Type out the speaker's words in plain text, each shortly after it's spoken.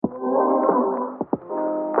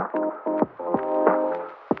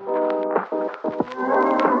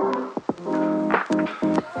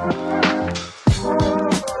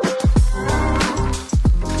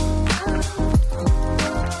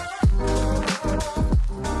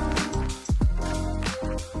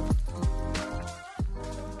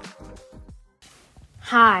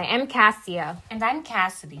Hi, I'm Cassia, And I'm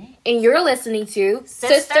Cassidy. and you're listening to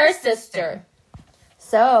Sister.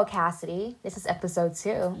 So, Cassidy, this is episode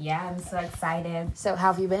 2. Yeah, I'm so excited. So,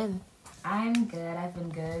 how have you been? I'm good. I've been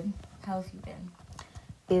good. How have you been?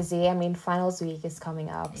 Busy. I mean, finals week is coming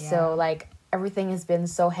up, Yeah. so everything has been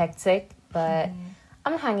so hectic, but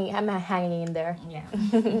I'm hanging in there. Yeah.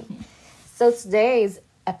 So today's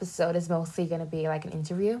episode is mostly gonna be like an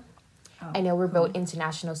interview. Oh, I know we're cool. both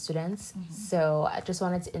international students, so I just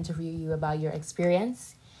wanted to interview you about your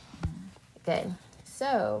experience. Okay,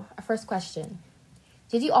 so our first question.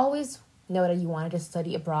 Did you always know that you wanted to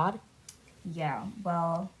study abroad? Yeah.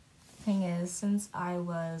 Well, thing is, since I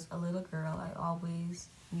was a little girl, I always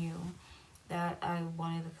knew that I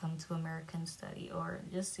wanted to come to America and study, or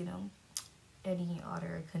just any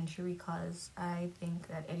other country, because I think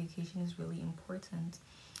that education is really important,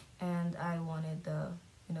 and I wanted the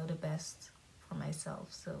best for myself.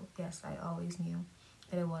 So yes, I always knew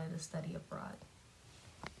that I wanted to study abroad.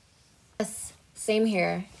 Yes, same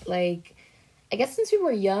here. I guess since we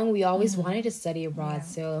were young, we always wanted to study abroad. Yeah.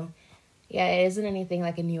 So, yeah, it isn't anything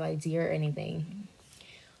like a new idea or anything.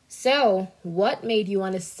 So, what made you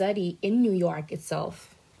want to study in New York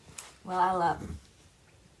itself? Well, I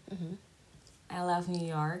love New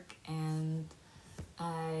York, and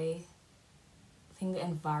I think the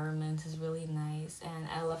environment is really nice, and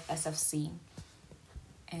I love SFC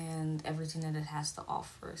and everything that it has to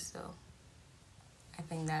offer. So I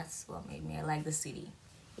think that's what made me. I like the city.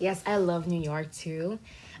 Yes, I love New York too.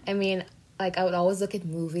 I mean, I would always look at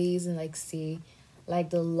movies and see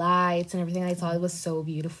the lights and everything. I thought it was so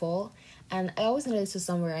beautiful. And I always knew this was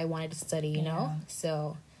somewhere I wanted to study, you know? Yeah.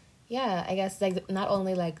 So, yeah, I guess not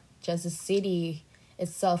only just the city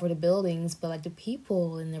itself or the buildings, but the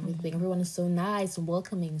people and everything. Everyone is so nice and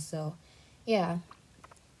welcoming. So, yeah.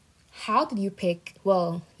 How did you pick?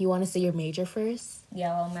 Well, you want to say your major first?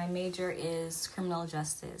 Yeah, well, my major is criminal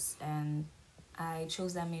justice, and I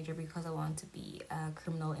chose that major because I want to be a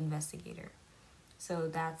criminal investigator. So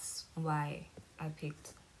that's why I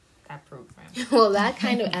picked that program. Well, that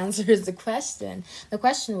kind of answers the question. The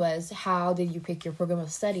question was, how did you pick your program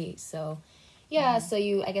of study? So, yeah, so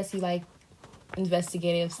I guess you like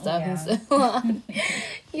investigative stuff and Yeah. so on.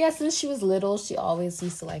 Yeah, since she was little, she always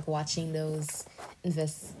used to like watching those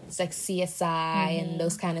it's like CSI and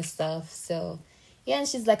those kind of stuff. So, yeah, and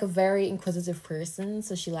she's like a very inquisitive person,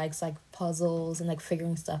 so she likes puzzles and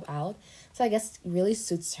figuring stuff out. So I guess it really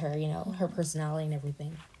suits her, her personality and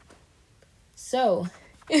everything. So,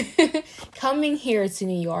 coming here to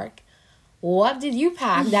New York, what did you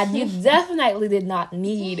pack that you definitely did not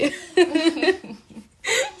need?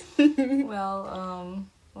 Well,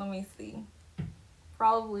 let me see.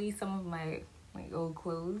 Probably some of my old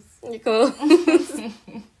clothes. Cool.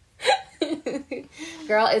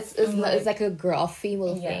 Girl, it's like a girl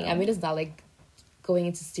female thing. Yeah. I mean, it's not going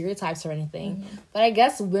into stereotypes or anything, but I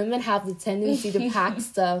guess women have the tendency to pack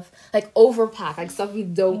stuff overpack, stuff we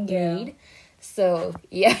don't need. So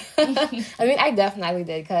yeah, I mean, I definitely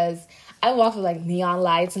did because I walked with neon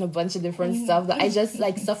lights and a bunch of different stuff that I just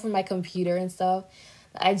stuff from my computer and stuff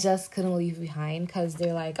that I just couldn't leave behind because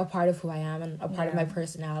they're a part of who I am and a part of my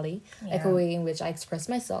personality, a way in which I express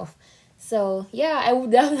myself. So yeah, I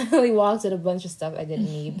would definitely walk with a bunch of stuff I didn't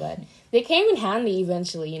need, but they came in handy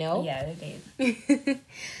eventually, Yeah, they did.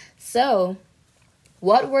 So,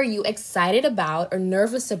 what were you excited about or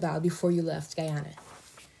nervous about before you left Guyana?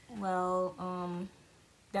 Well,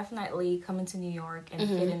 definitely coming to New York and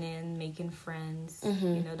fitting in, making friends,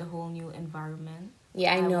 the whole new environment.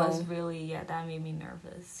 Yeah, I know. Was really, that made me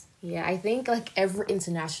nervous. Yeah, I think every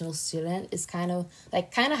international student is kind of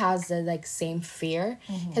has the same fear.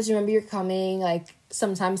 Because remember you're coming,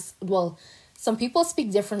 sometimes, well, some people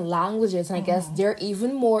speak different languages, and I guess they're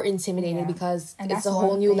even more intimidated because it's a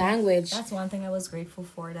whole new language. That's one thing I was grateful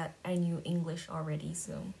for, that I knew English already,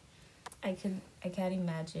 so I can't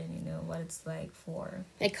imagine, what it's like for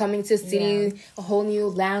coming to a city, a whole new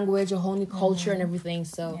language, a whole new culture and everything.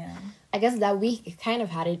 So I guess that week kind of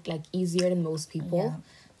had it easier than most people. Yeah.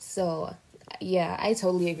 So yeah, I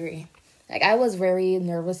totally agree. I was very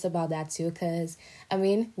nervous about that too, because I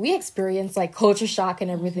mean, we experienced culture shock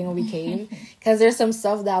and everything when we came, because there's some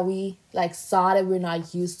stuff that we saw that we're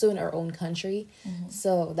not used to in our own country.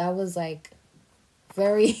 So that was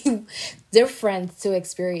very different to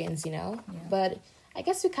experience, But I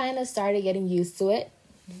guess we kind of started getting used to it.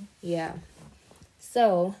 Yeah.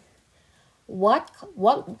 So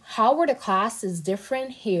how were the classes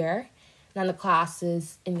different here than the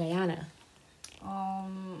classes in Guyana?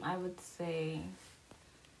 I would say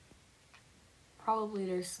probably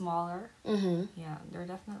they're smaller. Mm-hmm. Yeah, they're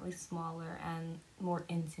definitely smaller and more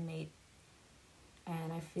intimate.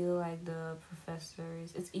 And I feel like the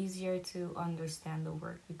professors, it's easier to understand the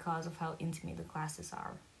work because of how intimate the classes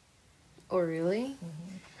are. Oh, really?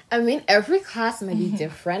 I mean, every class might be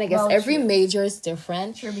different. I guess Well, every true. major is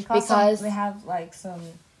different. Sure, because they have like some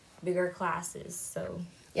bigger classes, so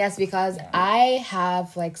yes, because Yeah. I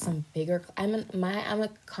have like some bigger. I'm a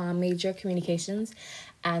comm major, communications,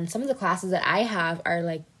 and some of the classes that I have are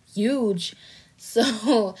like huge.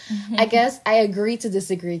 So I guess I agree to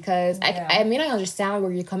disagree because Yeah. I mean I understand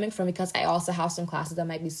where you're coming from because I also have some classes that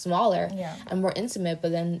might be smaller Yeah. and more intimate,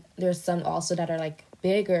 but then there's some also that are like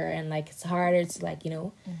bigger and like it's harder to like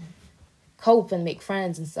cope and make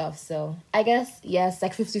friends and stuff. So I guess yes,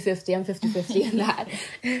 like 50-50. I'm 50-50 in that.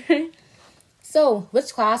 So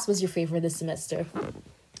which class was your favorite this semester?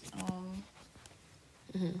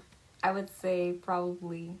 I would say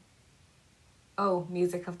probably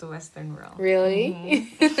Music of the Western World. Really?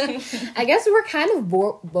 I guess we were kind of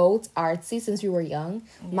both artsy since we were young.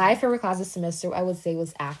 My favorite class this semester, I would say,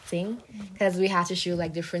 was acting because we had to shoot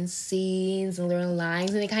like different scenes and learn lines,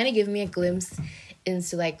 and it kind of gave me a glimpse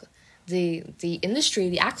into like the industry,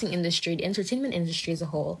 the acting industry, the entertainment industry as a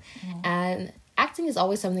whole. And acting is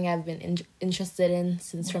always something I've been interested in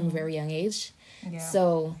since from a very young age. Yeah.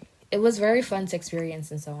 So it was very fun to experience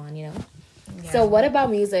and so on, Yeah. So what about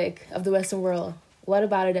Music of the Western World? What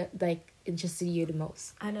about it like interested you the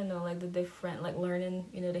most? I don't know, like the different, like learning,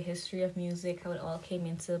 the history of music, how it all came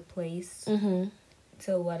into place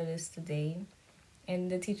to what it is today.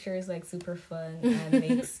 And the teacher is like super fun and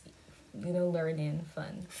makes, learning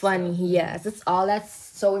fun. Funny, So, yes. It's all that's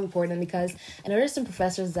so important because I know there's some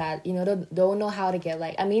professors that, don't know how to get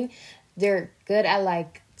like, I mean, they're good at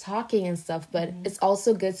like talking and stuff, but it's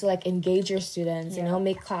also good to like engage your students,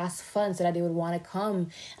 make class fun so that they would want to come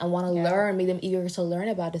and want to learn, make them eager to learn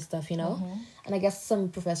about this stuff, And I guess some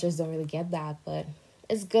professors don't really get that, but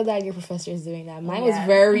it's good that your professor is doing that. Mine was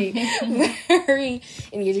very, very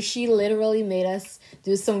engaging. She literally made us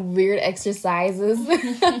do some weird exercises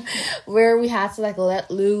where we had to like let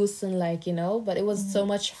loose and like, but it was so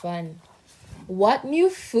much fun. What new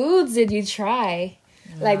foods did you try?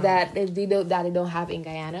 Like that they don't have in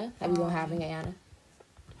Guyana, that we don't have in Guyana.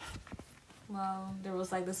 Well, there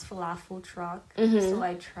was like this falafel truck, so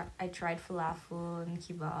I tried falafel and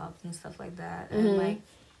kebabs and stuff like that, and like.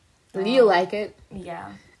 Do you like it?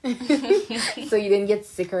 Yeah. So you didn't get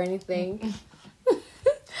sick or anything?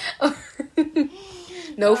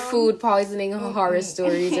 No food poisoning horror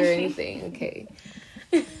stories or anything. Okay.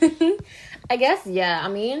 I guess I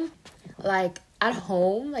mean, like. At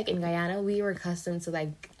home, like in Guyana, we were accustomed to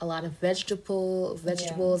like a lot of vegetables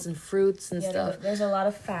and fruits and stuff. There's a lot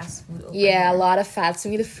of fast food over here. a lot of fat. To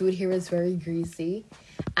me, the food here was very greasy,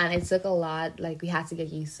 and it took a lot. Like we had to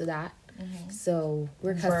get used to that. So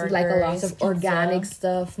we're accustomed to like a lot of organic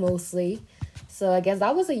stuff mostly. So I guess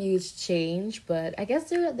that was a huge change. But I guess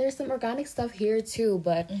there's some organic stuff here too,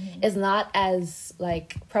 but it's not as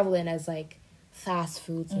like prevalent as like fast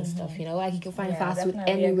foods and stuff. Like you can find fast food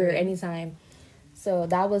anywhere, anytime. So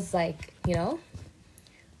that was like,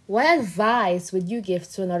 what advice would you give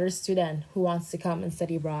to another student who wants to come and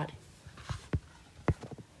study abroad?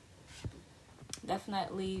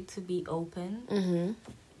 Definitely to be open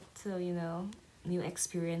to, new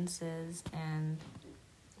experiences and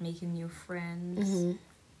making new friends.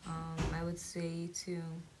 I would say to,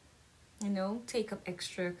 take up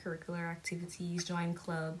extracurricular activities, join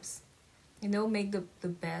clubs, make the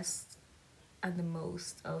best and the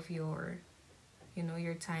most of your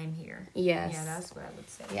time here. Yes. Yeah, that's what I would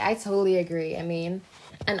say. Yeah, I totally agree. I mean,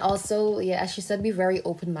 and also, as she said, be very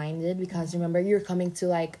open-minded because remember, you're coming to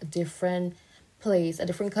like a different place, a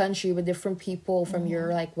different country with different people from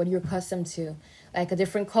your like what you're accustomed to, like a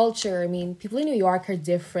different culture. I mean, people in New York are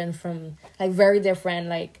different from like very different.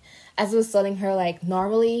 Like as I was telling her, like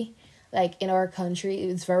normally, like in our country,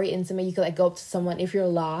 it's very intimate. You could like go up to someone if you're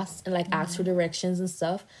lost and like ask for directions and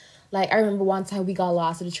stuff. Like, I remember one time we got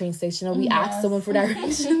lost at the train station and we asked someone for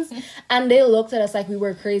directions and they looked at us like we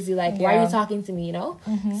were crazy. Like, why are you talking to me,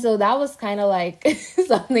 So that was kind of like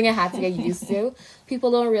something I had to get used to.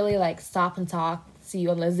 People don't really like stop and talk to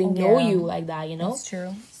you unless they know you like that, That's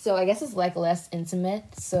true. So I guess it's like less intimate.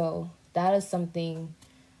 So that is something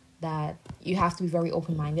that you have to be very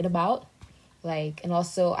open-minded about. Like, and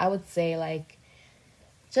also I would say like,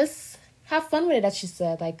 just have fun with it, as she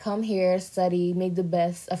said. Like, come here, study, make the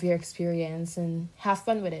best of your experience, and have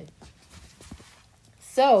fun with it.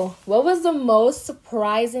 So, what was the most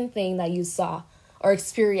surprising thing that you saw or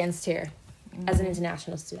experienced here as an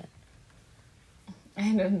international student?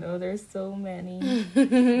 I don't know. There's so many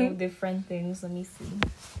different things. Let me see.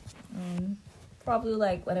 Probably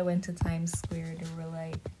like when I went to Times Square, there were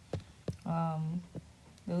like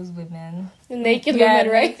those women. Naked women,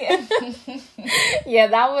 right? Naked. Yeah,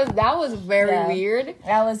 that was very weird.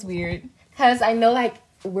 That was weird. Because I know, like,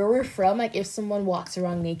 where we're from, like, if someone walks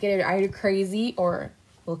around naked, they're either crazy or,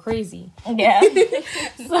 well, crazy. Yeah.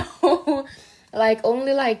 So, like,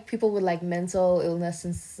 only, like, people with, like, mental illness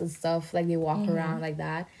and stuff, like, they walk around like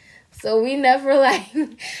that. So we never, like,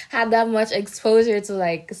 had that much exposure to,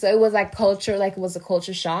 like, so it was, like, culture, like, it was a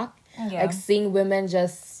culture shock. Yeah. Like, seeing women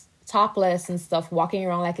just topless and stuff walking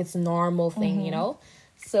around like it's a normal thing, you know?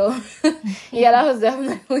 So, yeah, that was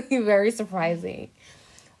definitely very surprising.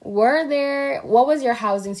 What was your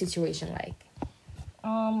housing situation like?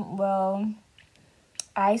 Well,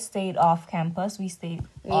 I stayed off campus. We stayed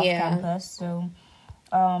off campus. So,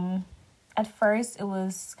 at first it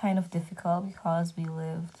was kind of difficult because we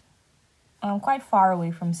lived quite far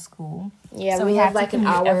away from school. Yeah, so we had like an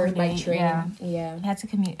hour by train. Yeah. We had to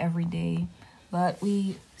commute every day. But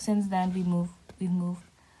since then we've moved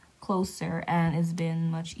closer, and it's been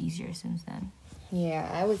much easier since then. Yeah,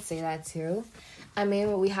 I would say that too. I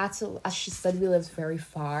mean, we had to, as she said, we lived very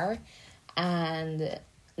far, and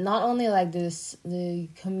not only like this, the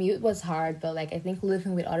commute was hard, but like I think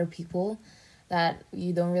living with other people that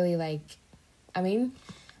you don't really like. I mean,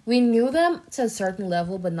 we knew them to a certain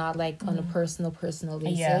level, but not like on a personal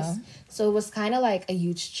basis. Yeah. So it was kind of like a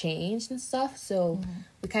huge change and stuff. So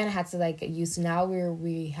we kind of had to like get used to now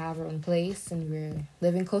we have our own place and we're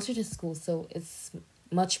living closer to school. So it's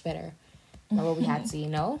much better than what we had to, you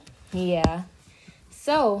know? Yeah.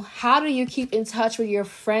 So how do you keep in touch with your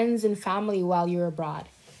friends and family while you're abroad?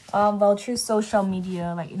 Well, through social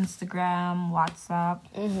media like Instagram, WhatsApp,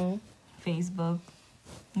 Facebook,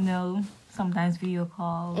 you know, sometimes video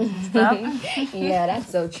calls and stuff. Yeah, that's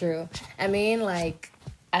so true. I mean, like,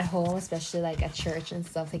 at home, especially, like, at church and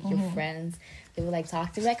stuff, like, your friends, they would, like,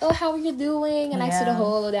 talk to me, like, oh, how are you doing? And I sort of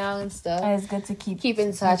hold down and stuff. And it's good to keep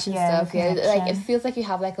in touch and stuff. Yeah, connection. like, it feels like you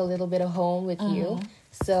have, like, a little bit of home with you.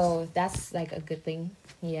 So that's, like, a good thing.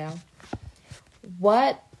 Yeah.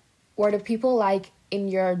 What were the people like in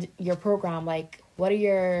your program? Like, what are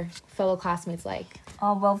your fellow classmates like?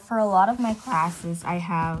 Well, for a lot of my classes, I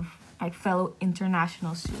have like fellow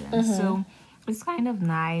international students, so it's kind of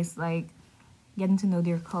nice, like getting to know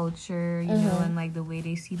their culture, you know, and like the way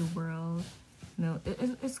they see the world. You know,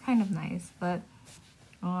 it's kind of nice. But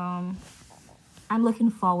I'm looking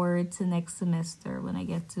forward to next semester when I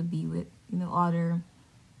get to be with, you know, other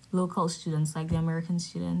local students, like the American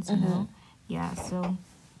students. You know, yeah. So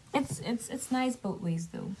it's nice both ways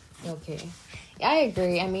though. Okay, yeah, I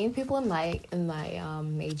agree. I mean, people in my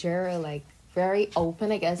major are like very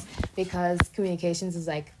open, I guess, because communications is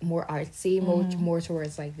like more artsy, more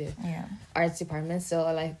towards like the arts department. So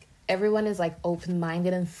like everyone is like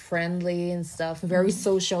open-minded and friendly and stuff, very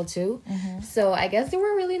social too. So I guess they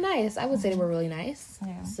were really nice. I would say they were really nice.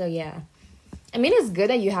 Yeah. So yeah, I mean, it's good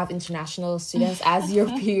that you have international students as your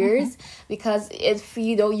peers, because if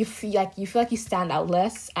you don't, you feel like you stand out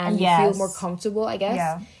less and you feel more comfortable, I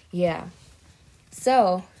guess. Yeah.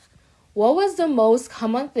 So, what was the most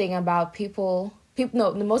common thing about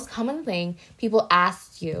the most common thing people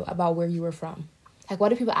asked you about where you were from? Like, what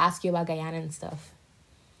do people ask you about Guyana and stuff?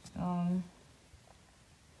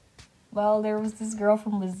 Well, there was this girl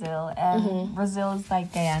from Brazil, and Brazil is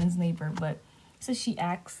like Guyana's neighbor, but so she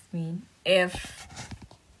asked me if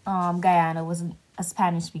Guyana was a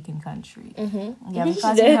Spanish-speaking country. Yeah,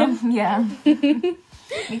 because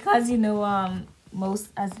because most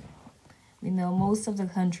of the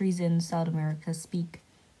countries in South America speak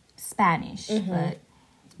Spanish, but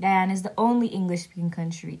Guyana is the only English-speaking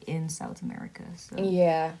country in South America. So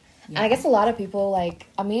yeah. And I guess a lot of people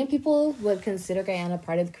people would consider Guyana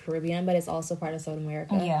part of the Caribbean, but it's also part of South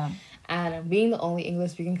America. Yeah. And being the only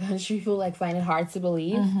English-speaking country, people like find it hard to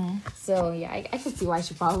believe. So yeah, I can see why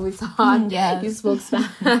she probably thought you spoke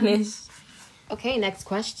Spanish. Okay, next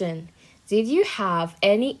question. Did you have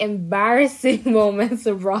any embarrassing moments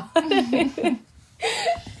abroad? This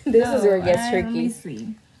is where it gets tricky. Let me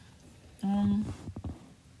see. I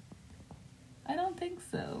don't think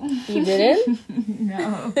so. You didn't?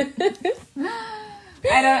 No.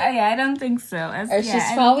 I don't think so. Or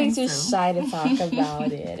she's probably too shy to talk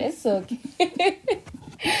about it. It's okay.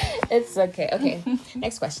 It's okay. Okay.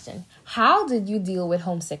 Next question. How did you deal with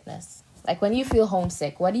homesickness? Like when you feel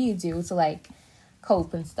homesick, what do you do to like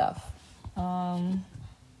cope and stuff? Well,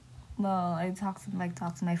 I talk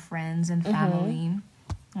to my friends and family,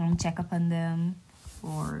 check up on them,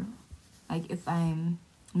 or like if I'm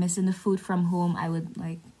missing the food from home, I would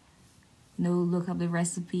like look up the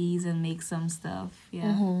recipes and make some stuff.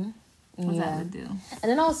 Yeah. that would do.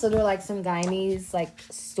 And then also there are like some Guyanese like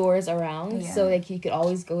stores around, so like you could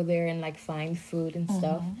always go there and like find food and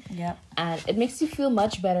stuff. Yep. And it makes you feel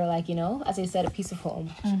much better, like, you know, as I said, a piece of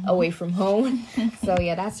home away from home. So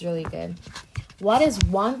yeah, that's really good. What is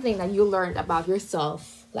one thing that you learned about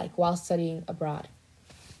yourself, like, while studying abroad?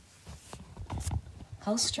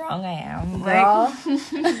 How strong I am. Girl,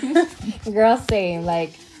 girl, same.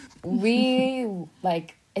 Like, we,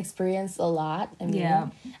 like, experienced a lot. I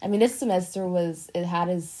mean, this semester it had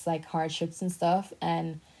its, like, hardships and stuff.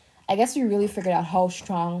 And I guess we really figured out how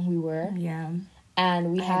strong we were. Yeah.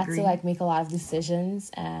 And we had to, like, make a lot of decisions.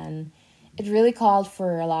 And it really called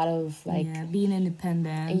for a lot of, like... being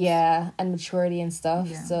independent. Yeah, and maturity and stuff.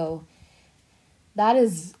 Yeah. So that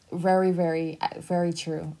is very, very, very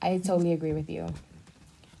true. I totally agree with you.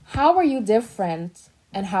 How were you different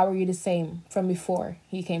and how were you the same from before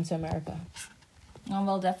you came to America?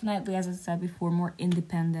 Well, definitely, as I said before, more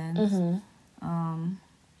independent. I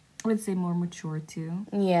would say more mature, too.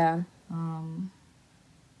 Yeah.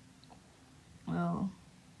 Well,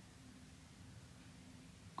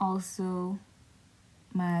 also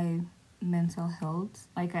my mental health.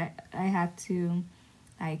 Like, I had to,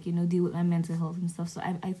 like, you know, deal with my mental health and stuff. So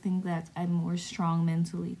I think that I'm more strong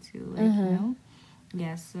mentally, too. Like, you know?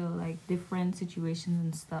 Yeah, so, like, different situations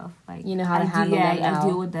and stuff. Like, you know how to handle them now. I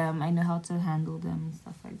deal with them. I know how to handle them and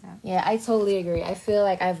stuff like that. Yeah, I totally agree. I feel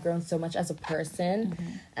like I've grown so much as a person.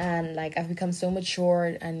 And, like, I've become so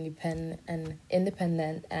mature and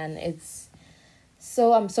independent. And it's...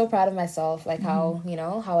 So I'm so proud of myself, like, how, you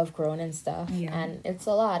know, how I've grown and stuff. Yeah. And it's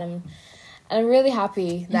a lot. And I'm really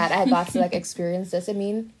happy that I got to, like, experience this. I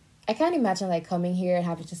mean... I can't imagine, like, coming here and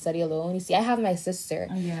having to study alone. You see, I have my sister.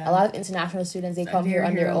 A lot of international students, they come here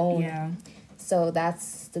on their own. Yeah. So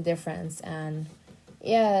that's the difference. And,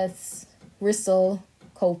 yeah, we're still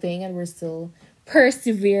coping and we're still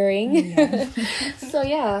persevering. Yeah. So,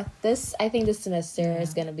 yeah, I think this semester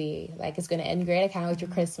is going to be, like, it's going to end great. I can't wait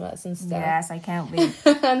for Christmas and stuff. Yes, I can't wait.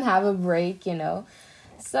 And have a break, you know.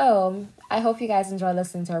 So, I hope you guys enjoyed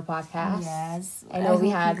listening to our podcast. Yes. I know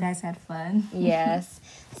you guys had fun. Yes.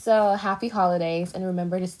 So, happy holidays and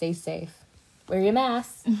remember to stay safe. Wear your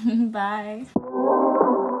mask. Bye.